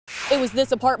It was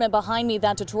this apartment behind me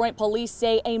that Detroit police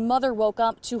say a mother woke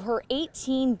up to her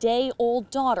 18-day-old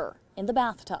daughter in the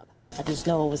bathtub. I just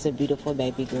know it was a beautiful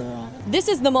baby girl. This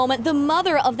is the moment the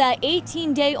mother of that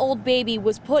 18-day-old baby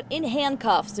was put in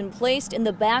handcuffs and placed in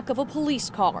the back of a police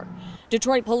car.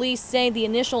 Detroit police say the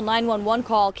initial 911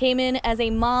 call came in as a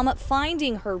mom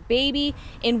finding her baby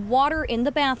in water in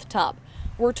the bathtub.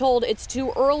 We're told it's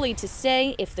too early to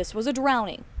say if this was a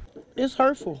drowning. It's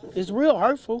hurtful. It's real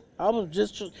hurtful. I was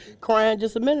just crying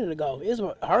just a minute ago. It's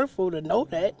hurtful to know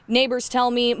that. Neighbors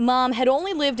tell me Mom had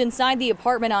only lived inside the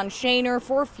apartment on Shaner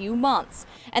for a few months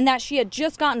and that she had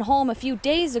just gotten home a few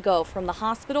days ago from the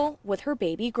hospital with her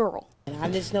baby girl. And I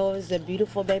just know it was a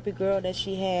beautiful baby girl that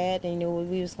she had, and I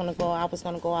was gonna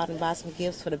go out and buy some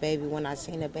gifts for the baby when I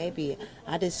seen the baby.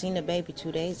 I just seen the baby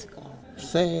 2 days ago.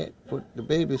 Sad, but the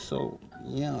baby's so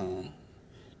young.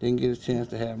 Didn't get a chance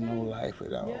to have no life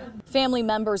at all. Family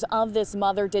members of this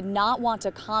mother did not want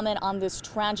to comment on this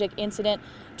tragic incident.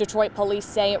 Detroit police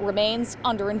say it remains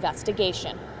under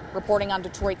investigation. Reporting on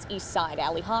Detroit's east side,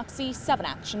 Allie Hoxie, 7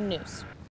 Action News.